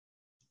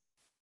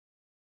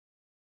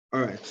All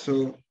right,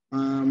 so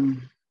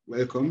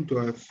welcome to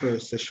our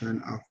first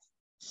session of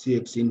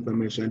CSEC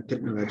Information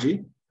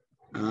Technology.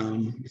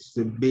 It's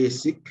the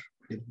basic,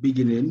 the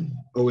beginning,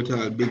 how it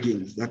all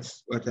begins.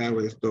 That's what I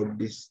always dub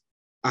this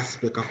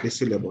aspect of the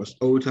syllabus,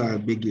 how it all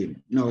begins.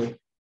 Now,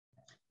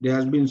 there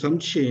has been some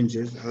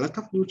changes, a lot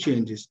of new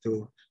changes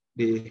to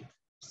the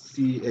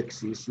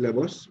CSEC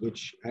syllabus,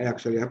 which I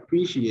actually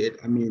appreciate.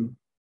 I mean,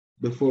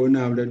 before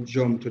now that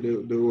jump to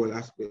the whole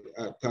aspect,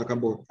 talk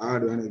about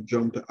hardware and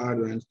jump to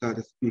hardware and start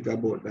to speak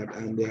about that.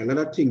 And there are a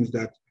lot of things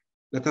that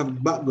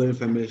have background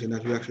information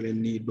that we actually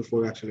need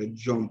before we actually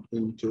jump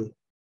into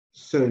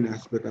certain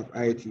aspect of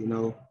IT.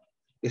 Now,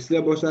 the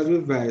syllabus has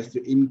revised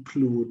to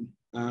include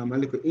a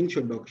little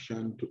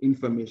introduction to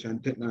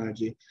information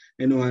technology,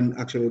 and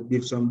actually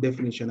give some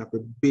definition of the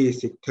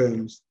basic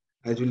terms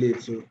as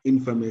relates to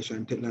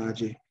information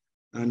technology.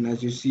 And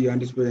as you see on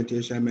this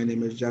presentation, my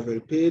name is Javel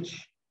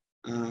Page.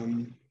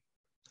 And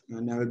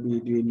I'll be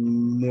doing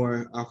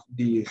more of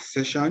the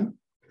session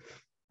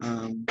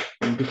in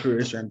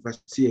preparation for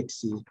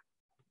CSEC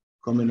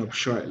coming up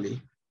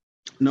shortly.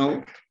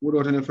 Now,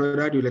 without any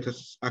further ado, let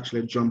us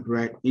actually jump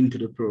right into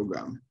the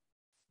program.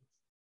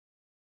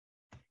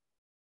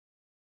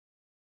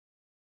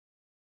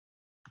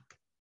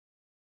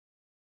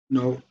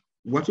 Now,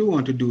 what we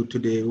want to do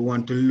today, we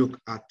want to look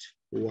at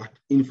what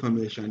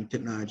information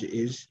technology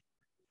is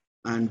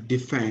and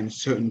define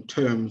certain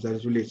terms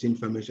that relate to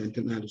information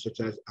technology,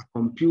 such as a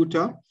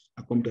computer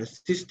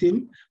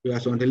system. We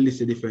also want to list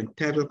the different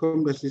types of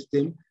computer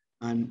system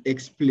and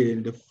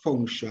explain the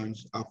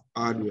functions of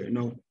hardware.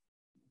 Now,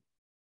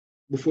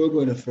 before we go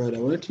any further, I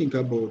want to think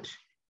about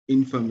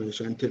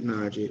information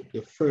technology.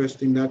 The first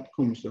thing that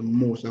comes to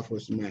most of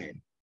us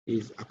mind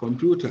is a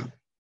computer,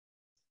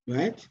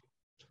 right?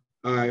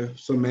 Or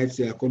some might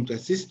say a computer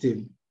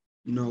system.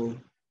 Now,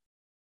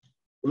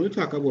 when we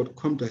talk about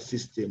computer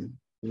system,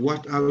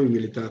 what are we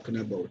really talking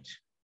about?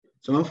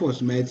 Some of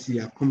us might see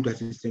a computer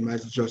system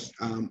as just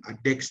a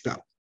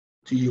desktop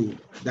to you.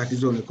 That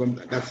is only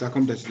that's a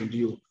computer system to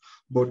you.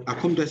 But a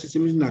computer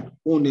system is not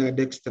only a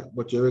desktop,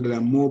 but your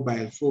regular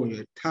mobile phone,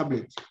 your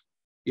tablet,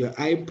 your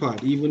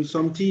iPad, even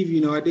some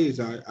TV nowadays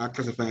are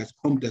classified as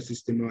computer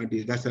system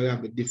nowadays. That's why we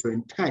have the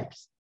different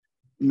types.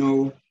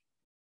 Now,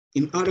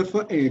 in order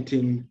for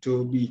anything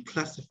to be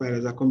classified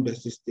as a computer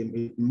system,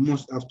 it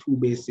must have two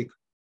basic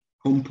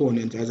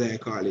components, as I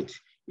call it.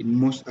 It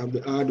must have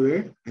the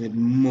hardware and it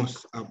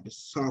must have the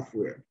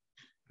software.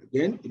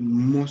 Again, it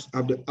must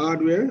have the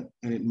hardware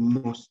and it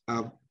must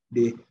have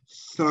the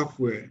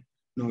software.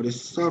 Now, the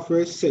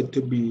software is said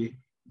to be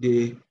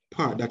the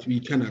part that we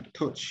cannot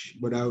touch,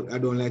 but I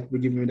don't like to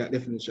give you that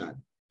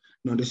definition.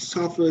 Now, the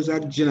softwares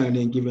are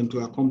generally given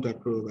to a computer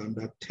program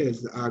that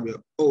tells the hardware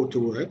how to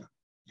work,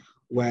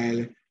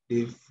 while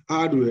the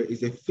hardware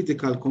is a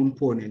physical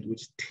component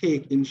which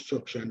takes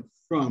instruction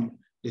from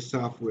the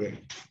software.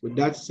 With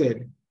that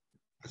said,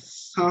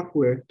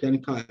 software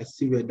can cause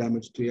severe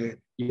damage to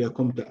your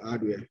computer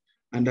hardware,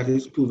 and that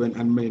is proven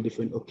on many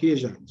different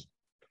occasions.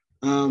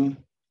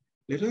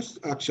 Let us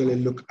actually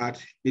look at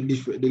the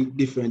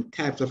different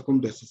types of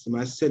computer systems.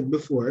 As I said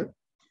before,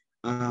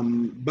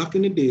 back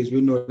in the days, we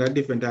know that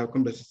different type of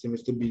computer system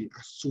is to be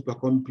a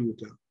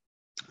supercomputer,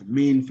 a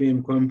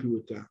mainframe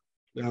computer.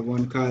 We have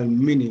one called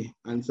mini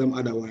and some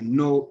other one.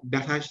 Now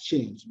that has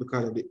changed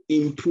because of the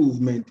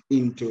improvement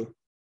into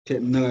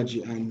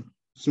technology, and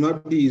some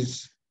of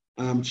these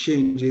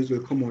changes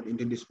will come out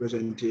into this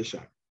presentation.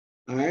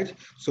 All right.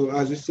 So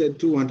as I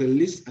said, we want to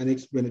list and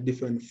explain the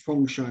different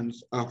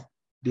functions of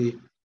the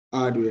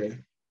hardware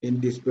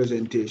in this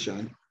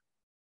presentation.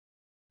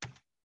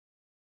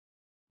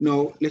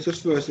 Now, let's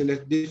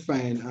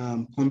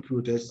define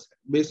computers.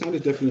 Based on the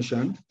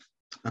definition,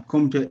 a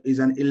computer is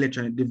an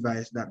electronic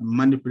device that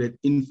manipulates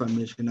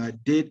information or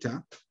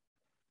data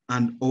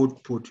and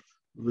output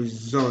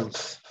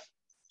results.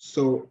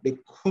 So the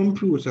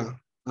computer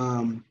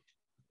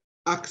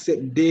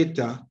accept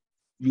data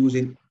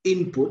using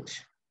input.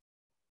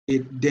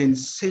 It then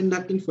send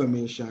that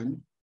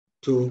information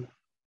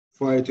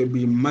for it to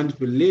be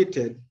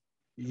manipulated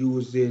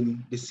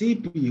using the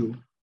CPU.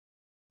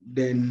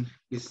 Then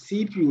the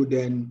CPU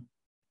then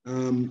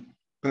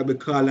probably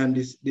call on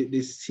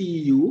the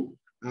CU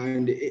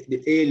and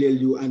the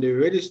ALU and the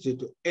register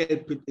to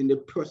help it in the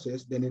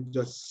process. Then it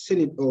just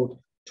send it out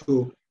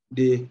to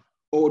the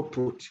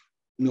output.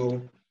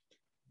 Now,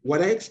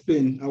 what I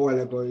explained a while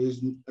ago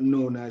is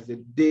known as the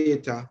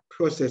data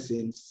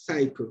processing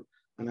cycle.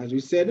 And as we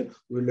said,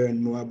 we'll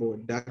learn more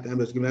about that. I'm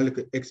just giving a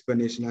little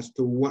explanation as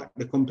to what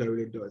the computer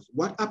really does.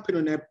 What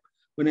happened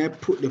when I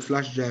put the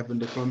flash drive in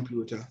the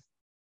computer?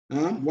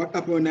 What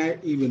happened when I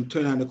even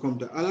turn on the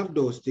computer? All of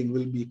those things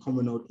will be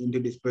coming out into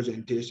this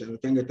presentation. We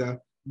can get a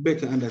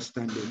better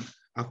understanding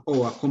of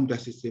how a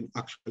computer system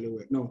actually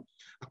works. Now,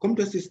 a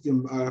computer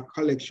system are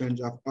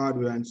collections of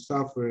hardware and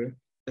software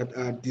that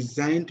are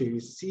designed to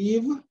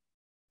receive,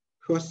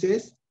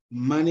 process,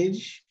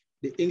 manage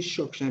the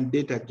instruction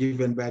data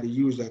given by the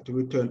user to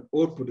return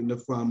output in the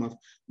form of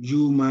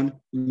human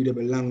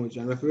readable language.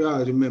 And what we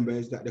always remember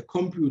is that the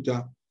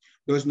computer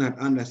does not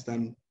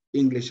understand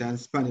English and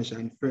Spanish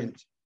and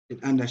French.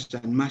 It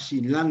understands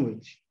machine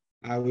language.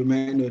 We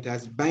might know it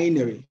as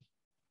binary.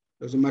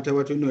 Doesn't matter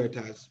what you know it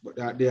as,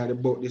 but they are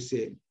both the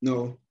same.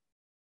 Now,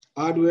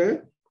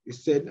 hardware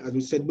is said, as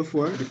we said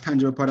before, the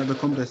tangible part of the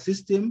computer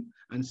system,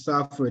 and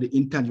software, the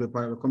intangible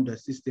part of the computer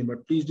system.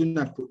 But please do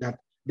not put that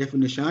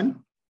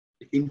definition,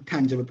 the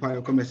intangible part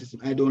of the computer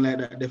system. I don't like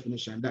that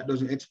definition. That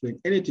doesn't explain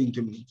anything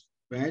to me,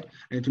 right?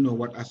 I need to know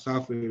what a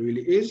software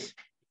really is.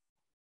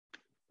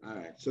 All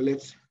right, so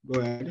let's go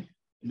ahead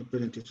in the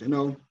presentation.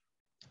 Now,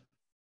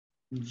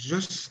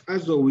 just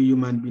as though we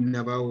human beings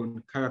have our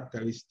own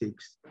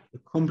characteristics, the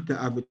computer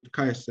has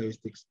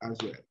characteristics as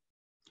well.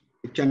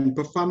 It can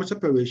perform its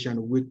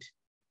operation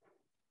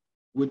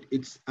with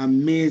its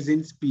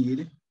amazing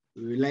speed,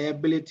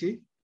 reliability,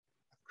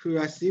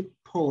 accuracy,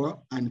 power,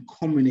 and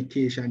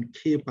communication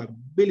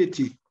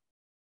capability,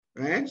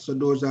 right? So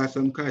those are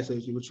some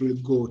characteristics which will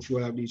go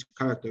through all of these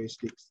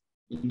characteristics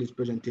in this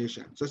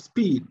presentation. So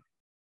speed.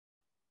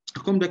 A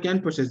computer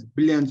can process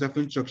billions of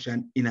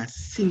instructions in a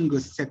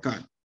single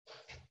second,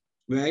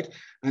 right?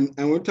 And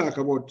we'll talk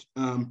about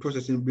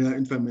processing billion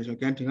information. We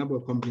can think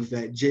about companies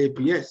like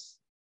JPS.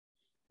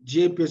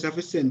 JPS have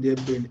to send their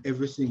bill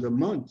every single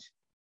month.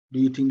 Do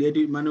you think they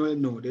do it manually?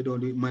 No, they don't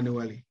do it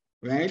manually,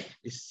 right?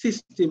 The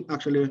system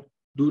actually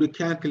do the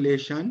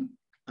calculation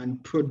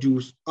and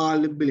produce all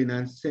the billing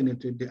and send it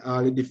to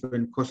all the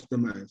different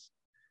customers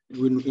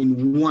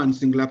in one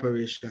single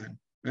operation,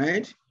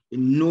 right? You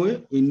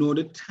know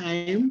the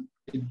time,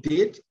 the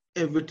date,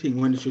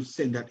 everything when you should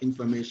send that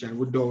information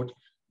without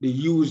the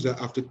user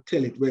have to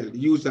tell it. Well, the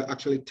user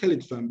actually tell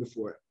it from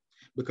before.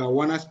 Because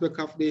one aspect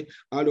of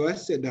although I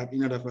said that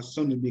in order for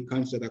something to be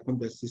considered a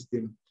computer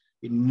system,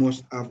 it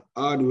must have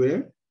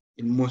hardware,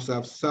 it must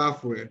have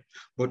software,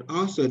 but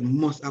also it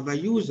must have a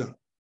user.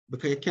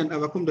 Because you can't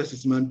have a computer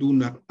system and do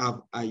not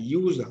have a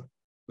user.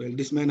 Well,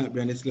 this might not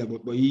be on this level,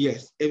 but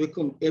yes,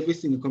 every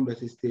single computer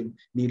system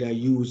needs a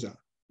user.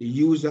 The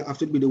user have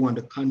to be the one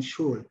to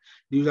control.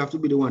 The user have to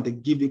be the one to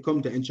give the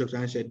computer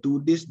instruction and say,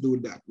 do this, do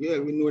that. Yeah,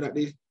 we know that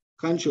they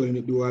control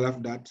and do all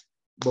of that,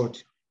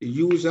 but the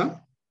user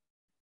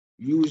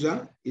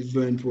is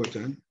very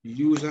important. The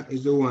user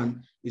is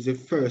the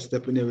first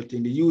step in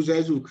everything. The user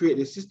is who create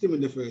the system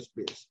in the first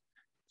place.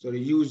 So the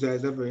user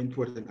is a very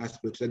important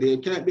aspect. So there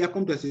cannot be a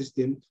computer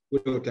system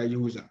without a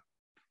user.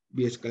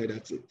 Basically,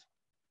 that's it.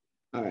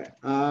 All right.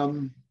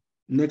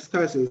 Next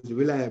class is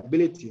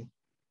reliability.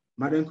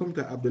 Modern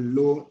computers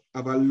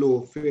have a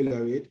low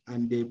failure rate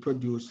and they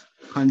produce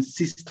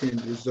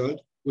consistent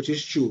results, which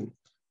is true.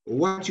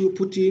 What you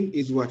put in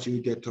is what you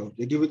get out.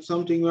 You give it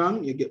something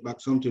wrong, you get back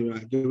something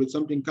wrong. Give it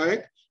something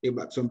correct, you get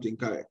back something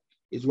correct.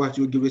 It's what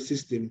you give a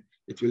system.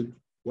 It will,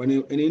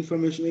 when any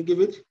information you give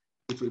it,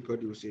 it will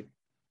produce it.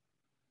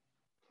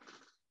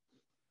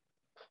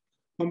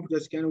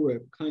 Computers can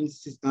work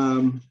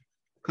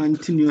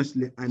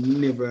continuously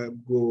and never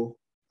go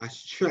a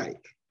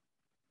strike.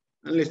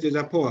 Unless there's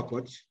a power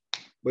cut.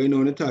 But you know,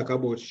 when you talk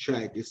about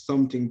strike, it's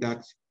something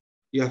that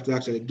you have to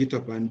actually get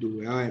up and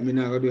do. All right, I'm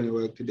not going to do any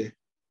work today.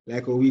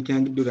 Like, oh, we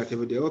can do that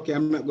every day. Okay,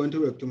 I'm not going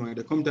to work tomorrow.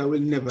 The computer will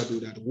never do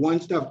that.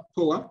 Once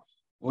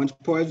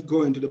power is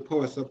going to the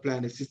power supply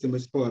and the system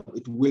is powered,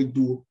 it will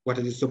do what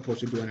it is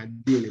supposed to do on a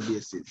daily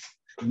basis.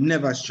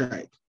 Never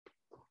strike.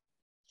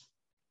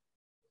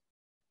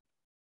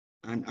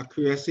 And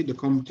accuracy, the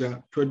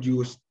computer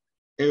produces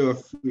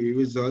error-free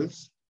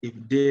results if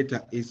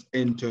data is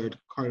entered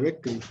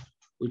correctly,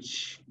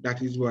 which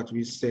that is what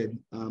we said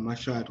a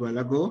short while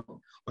ago.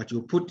 What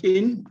you put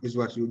in is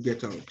what you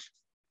get out.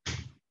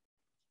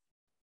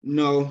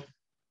 Now,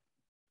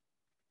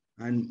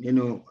 and you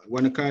know,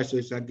 one of the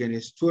characteristics again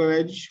is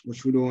storage,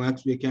 which we don't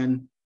actually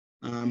can,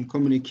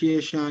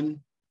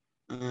 communication,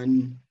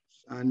 and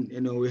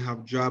you know, we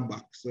have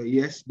drawbacks. So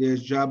yes,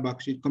 there's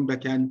drawbacks. The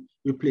computer can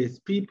replace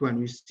people, and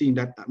we've seen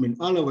that, I mean,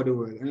 all over the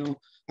world. You know,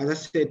 as I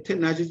said,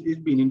 technology is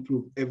being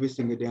improved every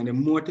single day, and the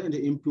more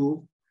technology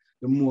improve,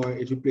 the more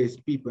it replaces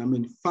people. I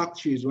mean,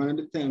 factories, one of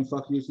the time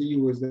factories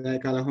use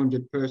like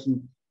 100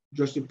 person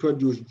just to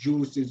produce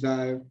juices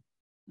or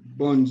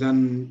buns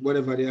and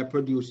whatever they are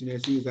producing. They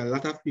use a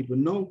lot of people.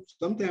 No,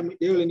 sometimes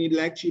they only need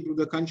like 3 people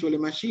to control the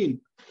machine.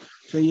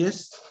 So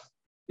yes,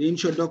 the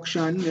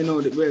introduction, you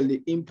know,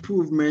 the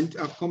improvement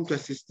of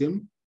computer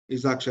system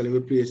is actually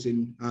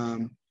replacing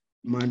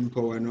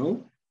manpower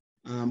now.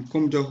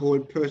 Computer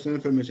hold personal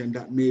information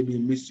that may be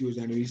misused,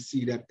 and we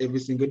see that every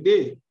single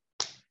day.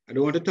 I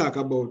don't want to talk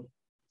about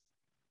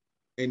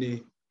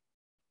any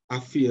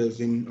affairs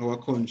in our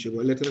country,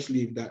 but let us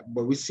leave that.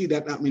 But we see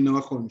that happening in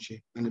our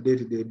country on a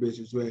day-to-day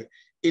basis where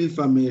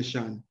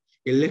information,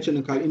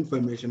 electronic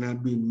information are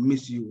being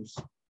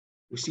misused.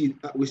 We see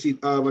it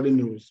all over the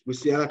news. We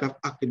see a lot of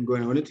hacking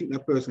going on. When you think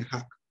that person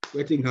hack,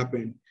 what thing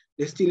happened?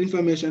 They steal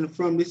information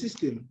from the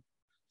system.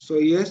 So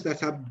yes,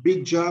 that's a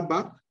big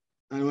drawback.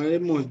 And one of the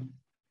most,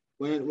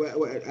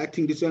 I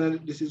think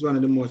this is one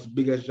of the most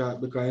biggest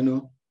drawbacks, because you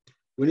know,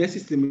 when your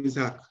system is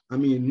hacked, I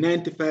mean,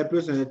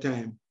 95% of the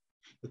time,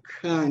 you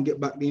can't get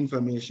back the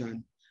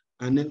information.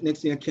 And then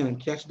next thing you can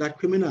catch that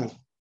criminal.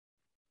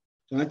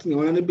 So I think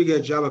one of the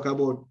biggest drawback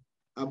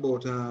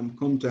about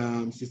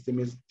computer system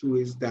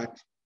is that,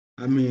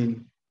 I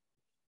mean,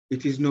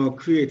 it is now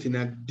creating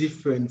a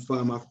different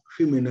form of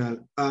criminal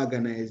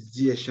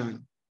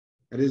organization.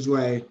 That is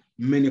why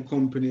many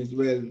companies,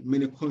 well,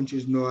 many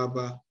countries now have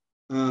a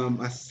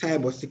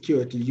cyber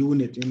security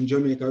unit. In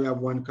Jamaica, we have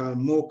one called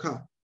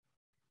MOCA.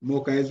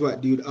 MOCA is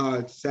what deal with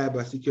all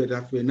cyber security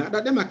affairs. Not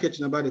that them are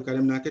catching nobody, because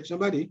them not catching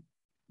nobody,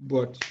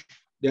 but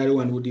they are the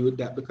one who deal with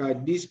that, because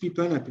these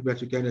people are not people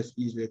that you can just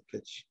easily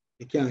catch.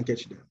 You can't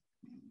catch them.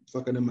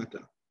 Fucking the matter.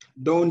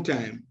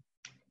 Downtime.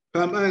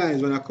 Palm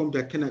eyes when a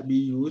computer cannot be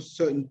used,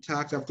 certain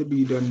tasks have to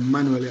be done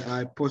manually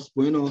or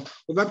postponed. You know,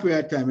 over a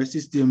period of time, a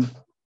system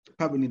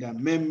probably need a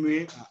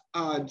memory, a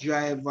hard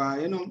driver,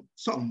 you know,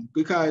 something,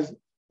 because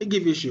it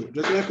gives you issue.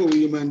 Just like a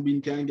human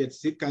being can get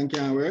sick and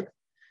can't work,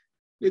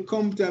 the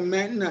computer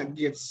might not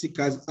get sick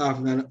as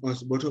often as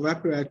us, but over a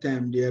period of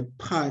time, their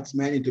parts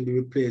might need to be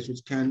replaced,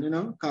 which can, you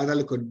know, cause a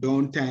little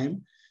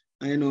downtime.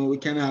 And, you know, we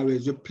can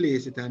always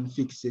replace it and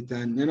fix it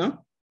and, you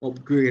know,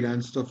 upgrade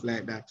and stuff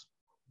like that.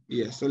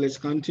 Yeah, so let's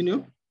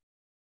continue.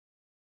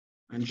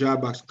 And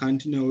drawbacks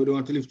continue. We don't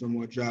want to lift no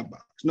more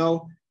drawbacks.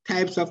 Now,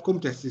 types of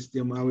computer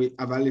system, and we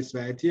have a list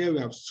right here. We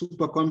have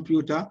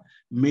supercomputer,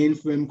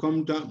 mainframe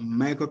computer,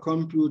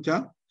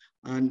 microcomputer,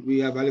 and we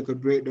have a little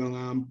breakdown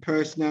on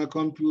personal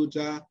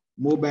computer,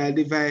 mobile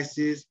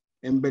devices,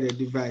 embedded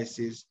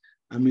devices.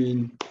 I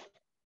mean,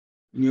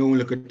 you only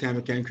look at time,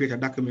 you can create a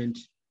document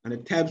on the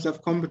types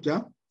of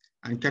computer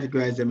and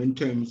categorize them in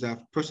terms of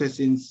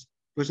processing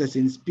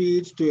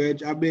speed,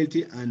 storage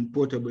ability, and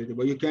portability.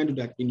 But you can do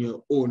that in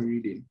your own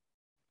reading.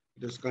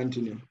 Just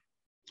continue.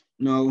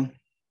 Now,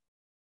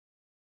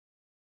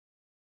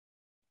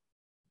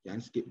 you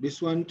can skip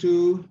this one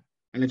too,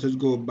 and let us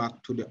go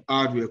back to the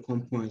hardware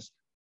components.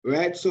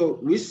 Right, so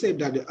we said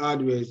that the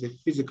hardware is the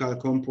physical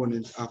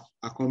components of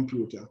a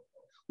computer.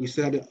 We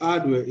said that the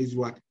hardware is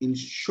what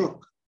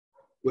instruct,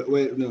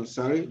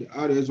 the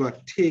hardware is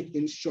what take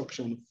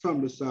instruction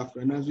from the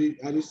software. And as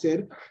we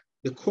said,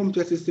 the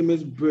computer system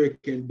is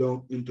breaking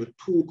down into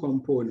two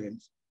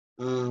components.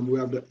 We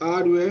have the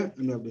hardware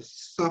and we have the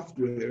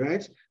software,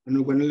 right? And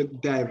we're going to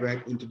dive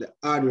right into the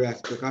hardware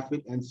aspect of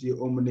it and see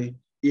how many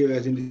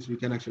areas in this we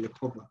can actually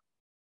cover.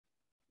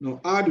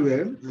 Now,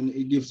 hardware, and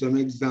it gives some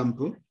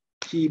example: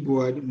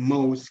 keyboard,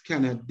 mouse,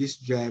 scanner,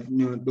 disk drive. You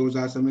know, those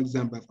are some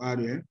examples of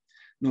hardware.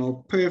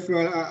 Now,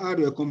 peripheral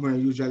hardware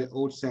components usually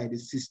outside the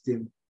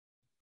system.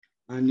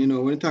 And, you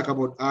know, when you talk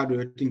about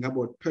hardware, think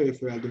about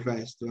peripheral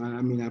device. So,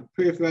 I mean, a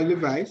peripheral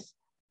device,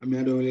 I mean,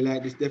 I don't really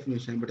like this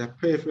definition, but a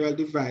peripheral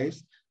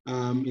device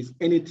is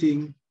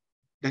anything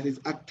that is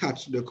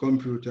attached to the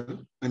computer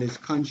and is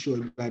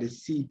controlled by the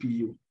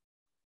CPU,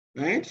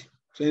 right?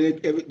 So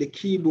the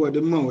keyboard,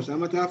 the mouse, as a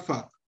matter of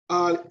fact,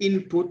 all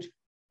input,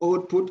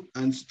 output,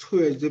 and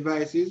storage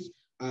devices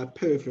are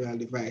peripheral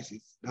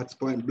devices. That's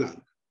point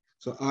blank.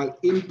 So all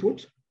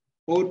input,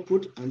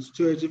 output, and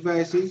storage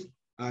devices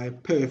are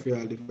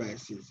peripheral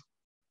devices.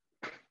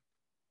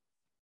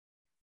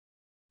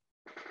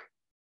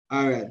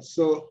 All right,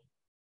 so,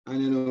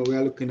 and you know, we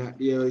are looking at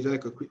here is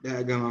like a quick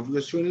diagram of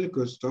just showing a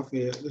little stuff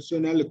here, just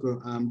showing a little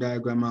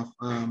diagram of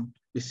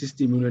the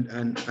system unit.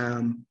 And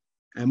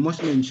I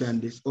must mention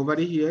this, over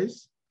the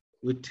years,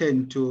 we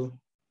tend to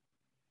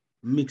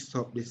mix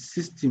up the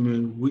system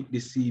unit with the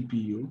CPU.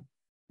 You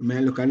may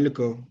look at a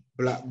little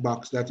black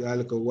box that you have,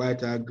 like a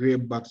white or gray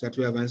box that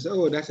we have, and say,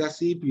 oh, that's a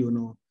CPU.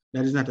 No,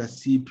 that is not a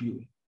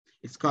CPU.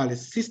 It's called a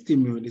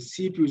system unit. The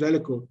CPU is a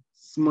little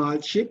small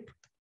chip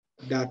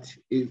that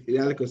is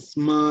like a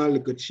small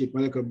little chip,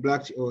 like a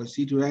black chip, or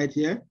see it right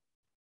here.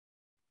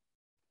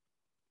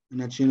 I'm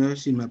not sure you've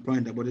seen my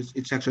pointer, but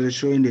it's actually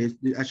showing this.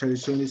 It's actually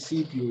showing the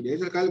CPU. There's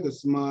like a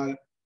small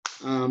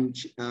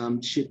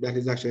chip that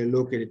is actually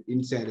located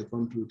inside the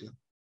computer.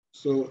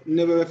 So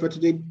never refer to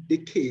the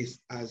case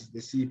as the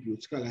CPU.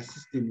 It's called a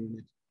system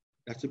unit.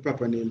 That's the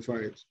proper name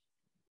for it.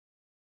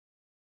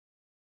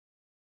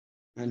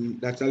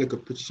 And that's a little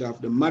picture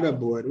of the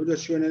motherboard. We're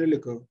just showing a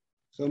little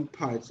some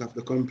parts of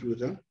the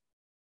computer.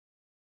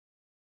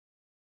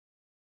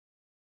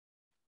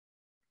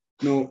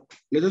 Now,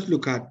 let us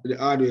look at the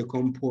hardware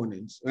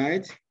components,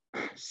 right?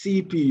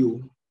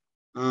 CPU.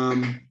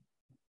 And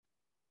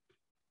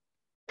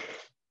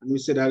we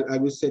said, as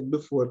we said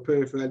before,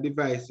 peripheral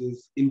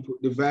devices,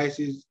 input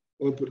devices,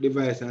 output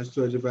device, and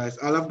storage device.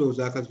 All of those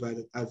are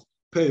classified as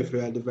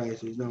peripheral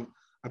devices. Now,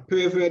 a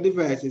peripheral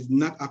device is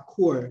not a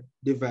core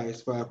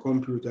device for a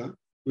computer,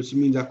 which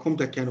means a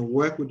computer can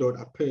work without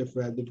a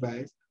peripheral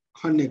device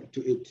connected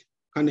to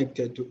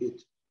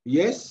it.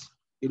 Yes,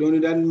 you don't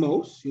need a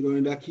mouse, you don't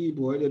need a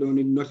keyboard, you don't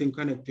need nothing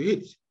connected to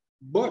it.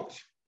 But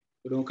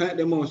you don't connect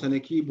the mouse and the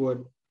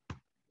keyboard,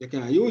 you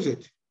can't use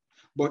it.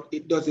 But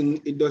it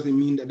doesn't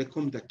mean that the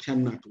computer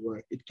cannot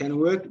work. It can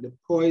work. The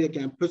power, you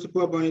can press the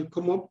power button, it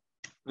come up,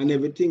 and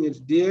everything is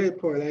there. The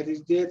power light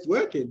is there. It's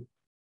working.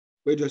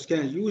 But you just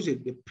can't use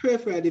it. The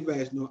peripheral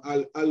device now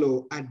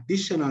allow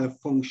additional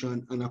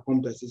function on a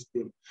computer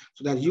system,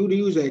 so that you, the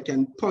user,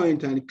 can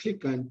point and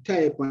click and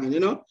type, and you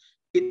know,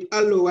 it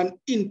allow an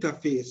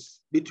interface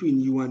between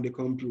you and the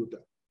computer.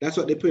 That's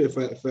what the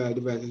peripheral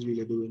device is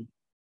really doing.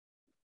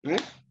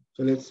 Right?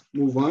 So let's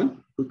move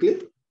on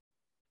quickly.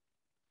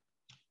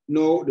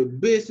 Now, the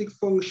basic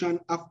function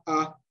of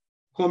a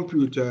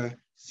computer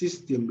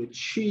system, the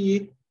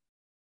three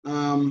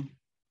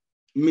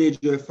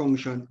major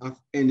functions of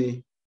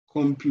any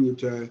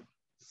computer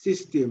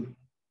system: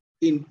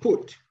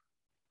 input,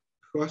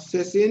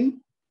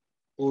 processing,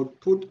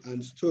 output,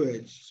 and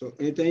storage. So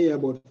anytime you hear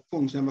about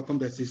function of a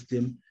computer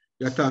system,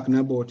 you're talking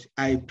about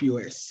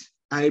IPOS,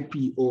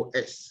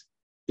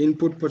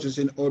 input,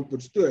 processing,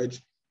 output,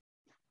 storage.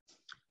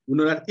 We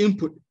know that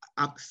input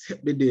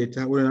accept the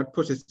data, we know that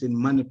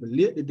processing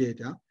manipulate the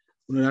data,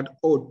 we know that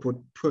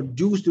output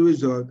produce the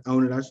result, and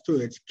we know that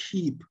storage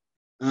keep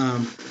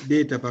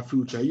data for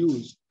future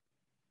use.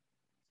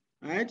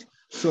 Right?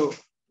 So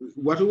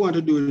what we want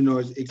to do now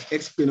is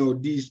explain how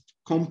these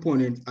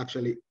components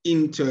actually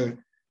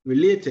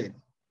interrelated.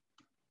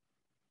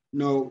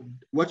 Now,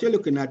 what you're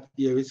looking at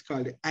here is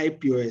called the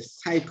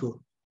IPOS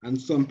cycle, and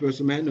some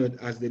person might know it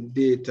as the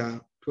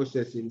data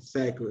processing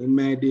cycle. In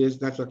my days,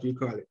 that's what we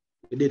call it,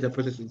 the data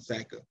processing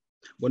cycle.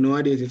 But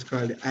nowadays, it's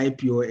called the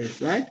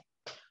IPOS, right?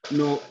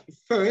 Now,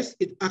 first,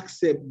 it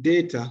accepts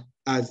data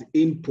as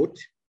input.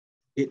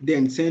 It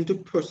then sends to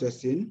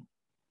processing,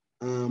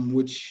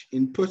 which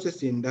in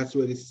processing, that's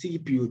where the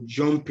CPU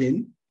jump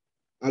in,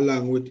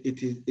 along with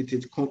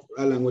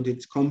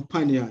its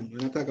companion.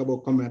 When I talk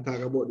about companion, I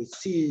talk about the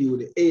CU,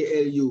 the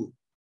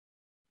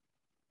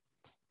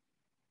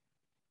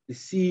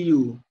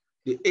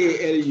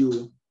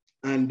ALU,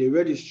 and the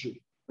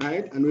registry,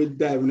 right? And we'll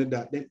dive into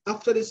that. Then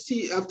after the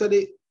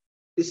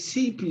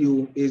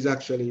CPU is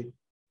actually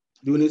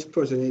doing its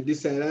processing, it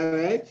decide, all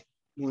right, I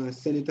want to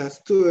send it as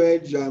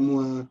storage, or I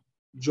want to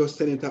just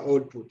send it as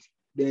output.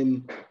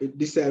 Then it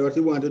decide what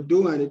you want to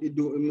do, and it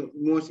do in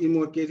most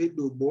cases it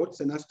do both,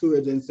 send a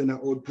storage and send an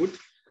output.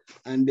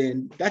 And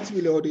then that's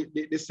really how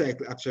the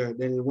cycle actually,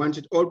 then once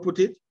it output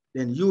it,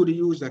 then you, the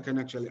user, can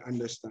actually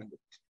understand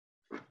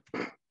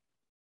it.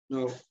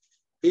 Now,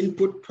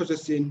 input,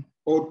 processing,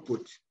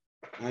 output.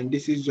 And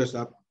this is just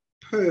a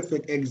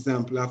perfect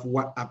example of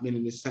what happened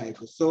in the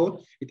cycle.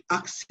 So it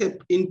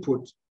accepts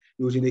input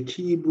using the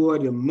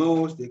keyboard, the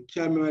mouse, the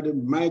camera, the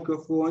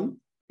microphone.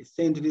 It's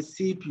sent to the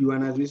CPU,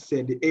 and as we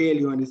said, the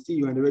ALU and the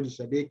CU and the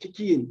register, they kick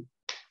in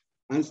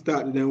and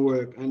start their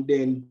work. And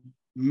then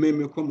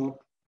memory come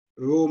up,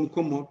 ROM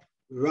come up,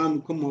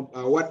 RAM come up,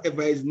 or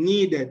whatever is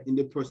needed in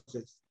the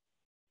process,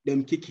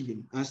 them kick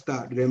in and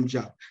start them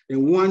job.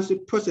 Then once the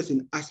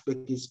processing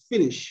aspect is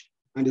finished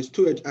and the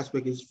storage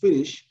aspect is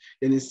finished,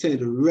 then it's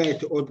sent right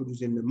to output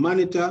using the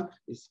monitor,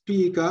 the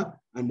speaker,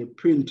 and the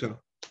printer,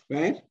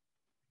 right?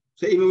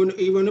 So even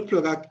when you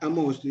plug a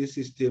mouse to the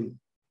system,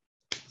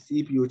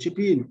 CPU chip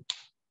in,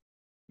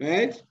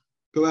 right?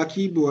 Plug a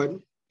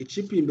keyboard, it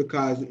chip in,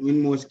 because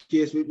in most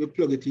cases we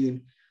plug it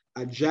in,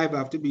 a driver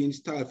have to be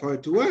installed for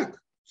it to work.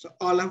 So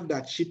all of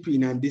that chip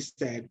in and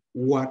decide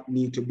what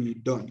need to be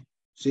done.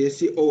 So you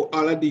see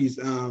all of these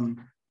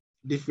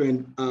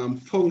different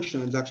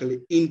functions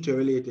actually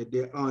interrelated.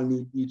 They all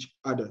need each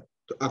other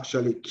to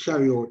actually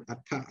carry out a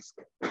task.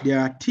 They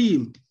are a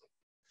team.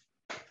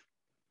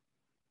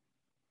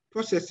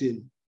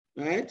 Processing,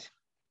 right?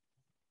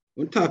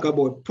 When we talk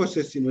about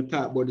processing, we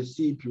talk about the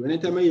CPU.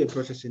 Anytime I hear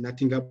processing, I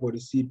think about the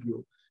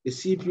CPU. The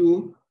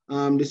CPU,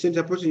 the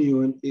central processing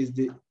unit is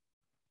the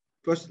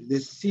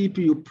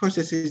CPU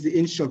processes the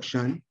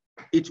instruction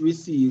it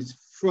receives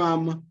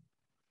from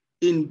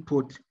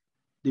input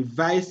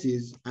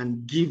devices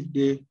and give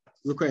the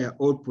required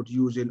output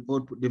using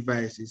output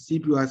devices.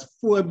 CPU has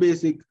 4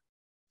 basic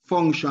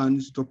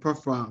functions to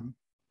perform,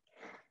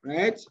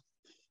 right?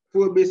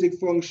 4 basic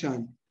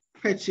functions: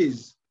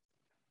 fetches,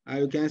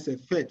 you can say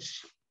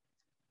fetch,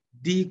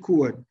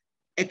 decode,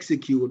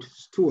 execute,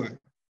 store.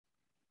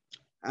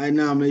 I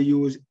normally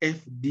use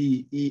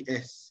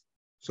FDES,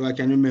 so I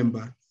can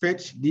remember: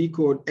 fetch,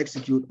 decode,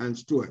 execute, and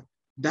store.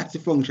 That's the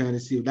function of the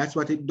CPU. That's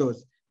what it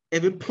does.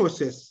 Every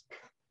process,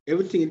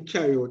 everything it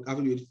carries out, have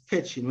to do with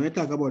fetching. When you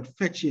talk about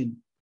fetching,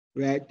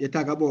 right, you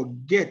talk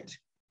about get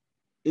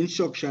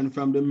instruction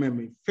from the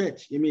memory.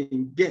 Fetch, you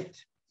mean get,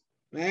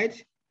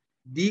 right?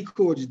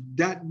 Decode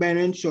that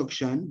binary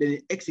instruction, then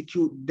you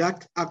execute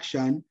that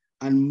action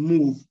and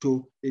move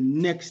to the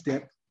next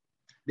step,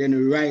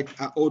 then write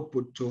an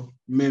output to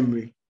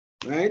memory,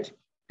 right?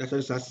 That's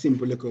just a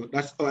simple,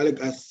 that's all like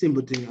a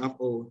simple thing of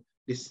how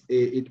this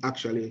it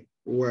actually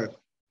works.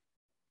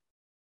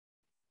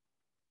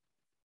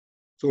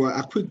 So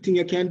a quick thing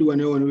you can do when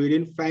you're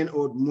reading, find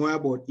out more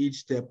about each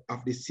step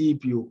of the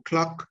CPU: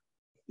 clock,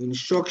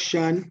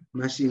 instruction,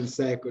 machine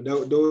cycle.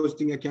 Those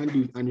things you can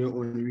do on your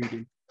own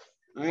reading.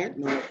 All right,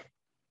 now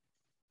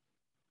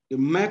the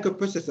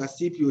microprocessor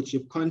CPU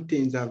chip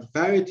contains a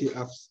variety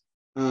of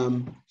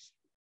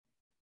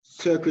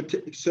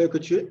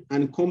circuitry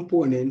and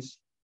components,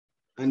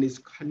 and is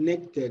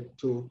connected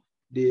to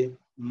the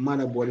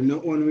motherboard. In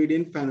your own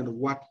reading, find out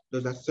what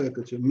does a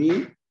circuitry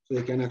mean, so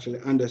you can actually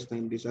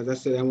understand this. As I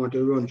said, I want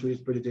to run through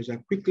this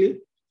presentation quickly.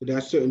 So there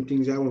are certain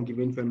things I won't give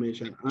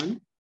information on.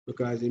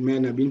 because it may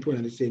not be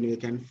important to say you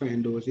can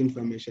find those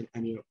information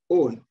on your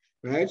own,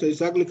 right? So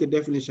it's like a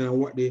definition of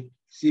what the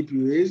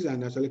CPU is,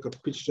 and that's like a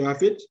picture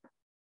of it.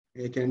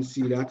 You can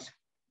see that.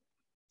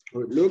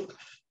 Oh, look,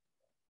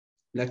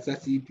 that's a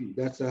CPU.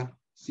 That's a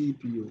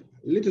CPU.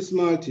 A little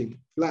small thing,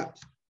 flat.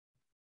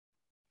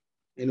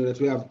 You know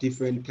that we have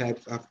different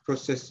types of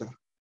processor.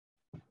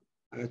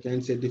 I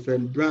can say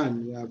different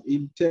brand. We have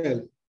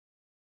Intel,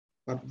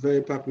 but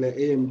very popular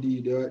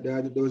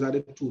AMD. Those are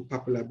the two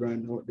popular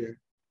brands out there.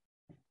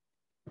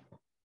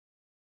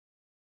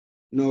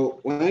 Now,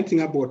 one thing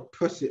about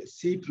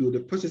CPU, the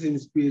processing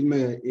speed is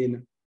measured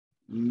in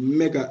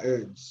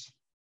megahertz,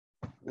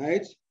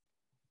 right?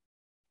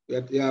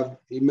 You have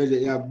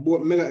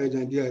both megahertz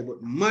and gigahertz,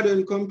 but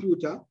modern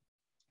computer,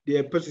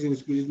 their processing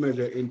speed is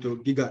measured into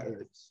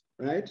gigahertz,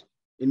 right?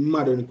 In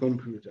modern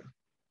computer.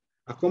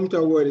 A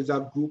computer word is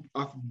a group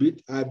of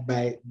bits or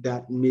bytes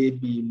that may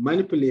be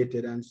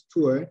manipulated and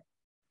stored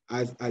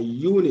as a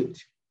unit.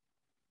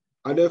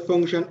 Other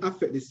functions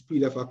affect the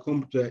speed of a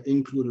computer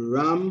include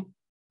RAM,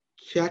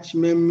 cache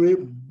memory,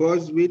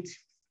 buzz width,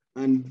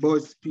 and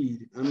buzz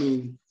speed. I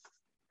mean,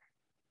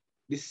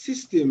 the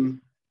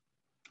system,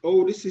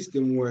 how the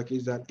system works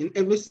is that in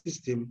every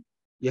system,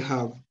 you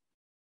have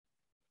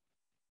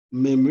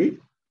memory,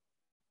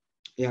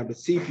 you have the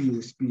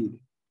CPU speed.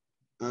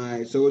 All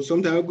right, so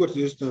sometimes I go to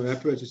the store, I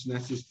purchase in a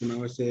system, I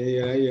would say,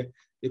 yeah,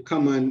 the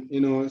common,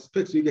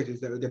 specs we get is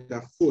that we get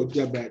a 4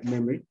 GB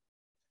memory.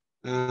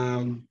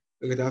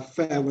 We get a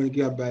 500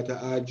 GB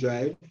hard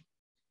drive,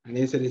 and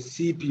then so the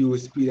CPU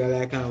speed are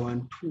like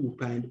around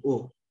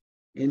 2.0.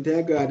 And then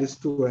you go to the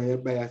store and you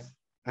buy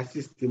a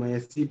system and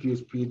your CPU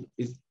speed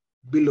is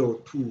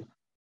below 2.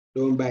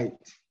 Don't buy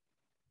it,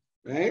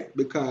 right?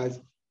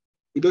 Because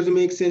it doesn't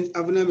make sense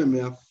having a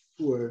memory of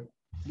 4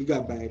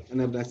 GB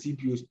and have a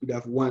CPU speed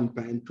of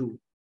 1.2.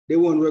 They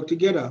won't work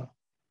together,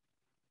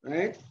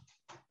 right?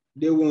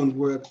 They won't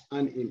work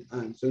hand in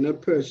hand. So in a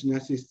personal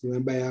system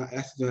and buy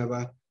a system have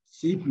a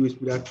CPU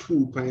speed of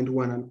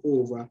 2.1 and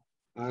over,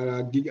 or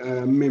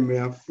a memory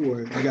of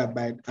 4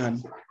 GB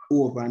and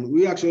over. And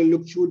we actually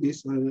look through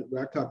this when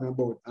we're talking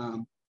about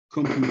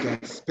computer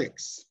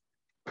specs.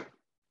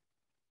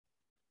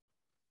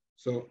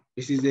 So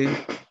this is the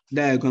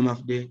diagram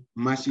of the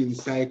machine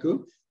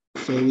cycle.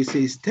 So we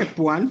say step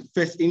 1,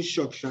 first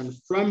instruction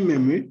from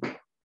memory,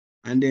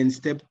 and then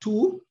step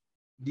 2,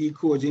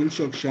 decode the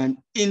instruction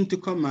into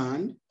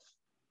command,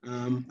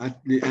 and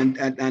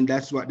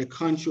that's what the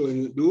controller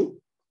will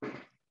do.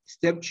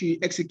 Step 3,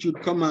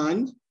 execute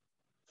command,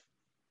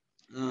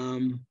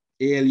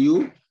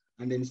 ALU,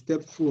 and then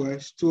step 4,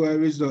 store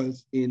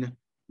results in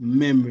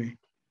memory,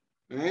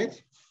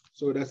 right?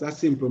 So that's a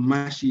simple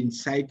machine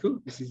cycle.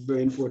 This is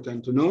very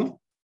important to know.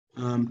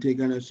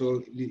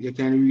 So you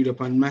can read up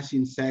on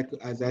machine cycle,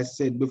 as I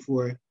said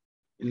before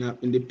in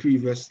the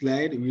previous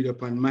slide, read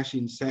up on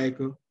machine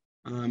cycle,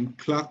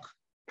 clock,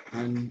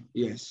 and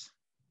yes.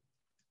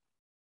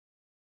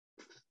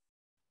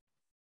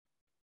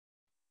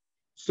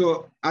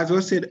 So as I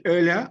said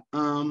earlier,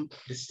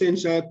 the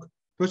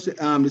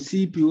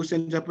CPU,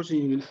 central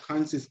processing unit,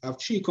 consists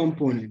of 3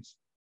 components: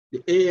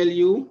 the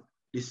ALU,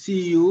 the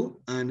CU,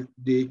 and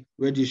the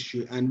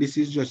registry. And this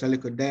is just a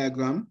little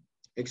diagram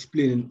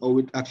explaining how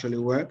it actually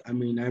works. I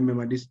mean, I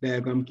remember this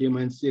diagram came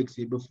on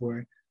CSEC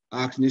before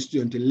asking the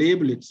student to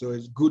label it. So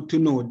it's good to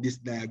know this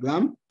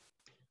diagram,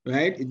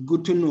 right? It's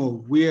good to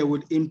know where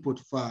would input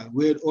fall,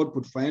 where would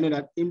output fall. You know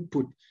that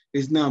input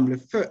is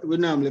normally, we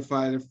normally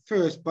fall, the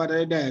first part of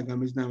the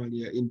diagram is normally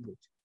your input.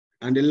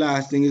 And the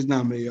last thing is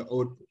normally your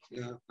output.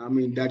 Yeah? I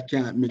mean, that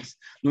can't mix.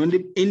 Now,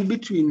 in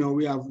between now,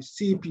 we have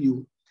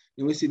CPU.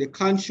 Then we see the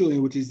controller,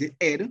 which is the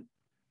head.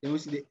 Then we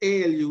see the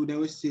ALU. Then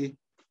we see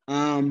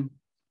the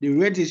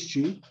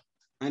registry.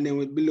 And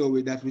then below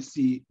it that we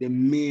see the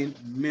main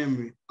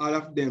memory. All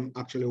of them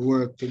actually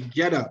work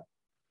together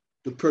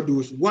to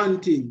produce one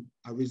thing,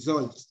 a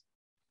result.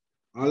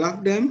 All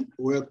of them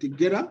work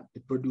together to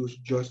produce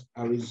just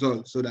a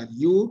result so that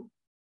you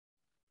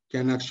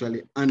can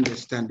actually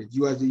understand it.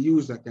 You as a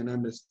user can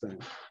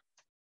understand.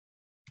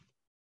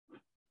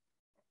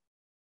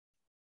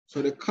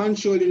 So the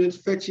control unit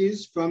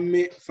fetches from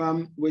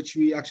which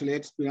we actually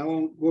explain. I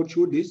won't go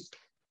through this.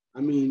 I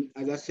mean,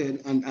 as I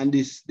said, and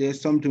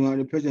there's something on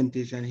the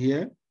presentation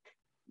here.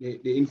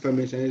 The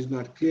information is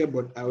not clear,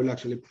 but I will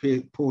actually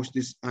post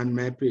this on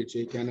my page so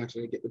you can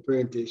actually get the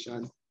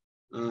presentation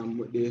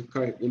with the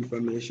correct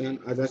information.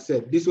 As I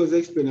said, this was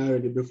explained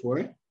already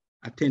before.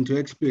 I tend to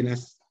explain a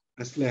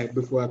slide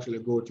before I actually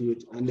go to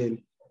it. And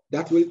then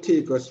that will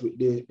take us with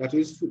that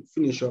will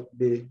finish up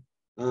the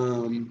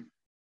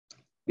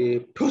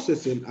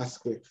processing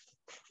aspect,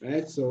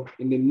 right? So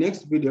in the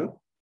next video,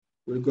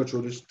 we'll go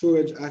through the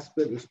storage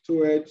aspect, the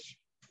storage,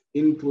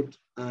 input,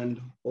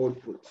 and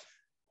output.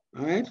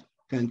 All right,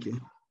 thank you.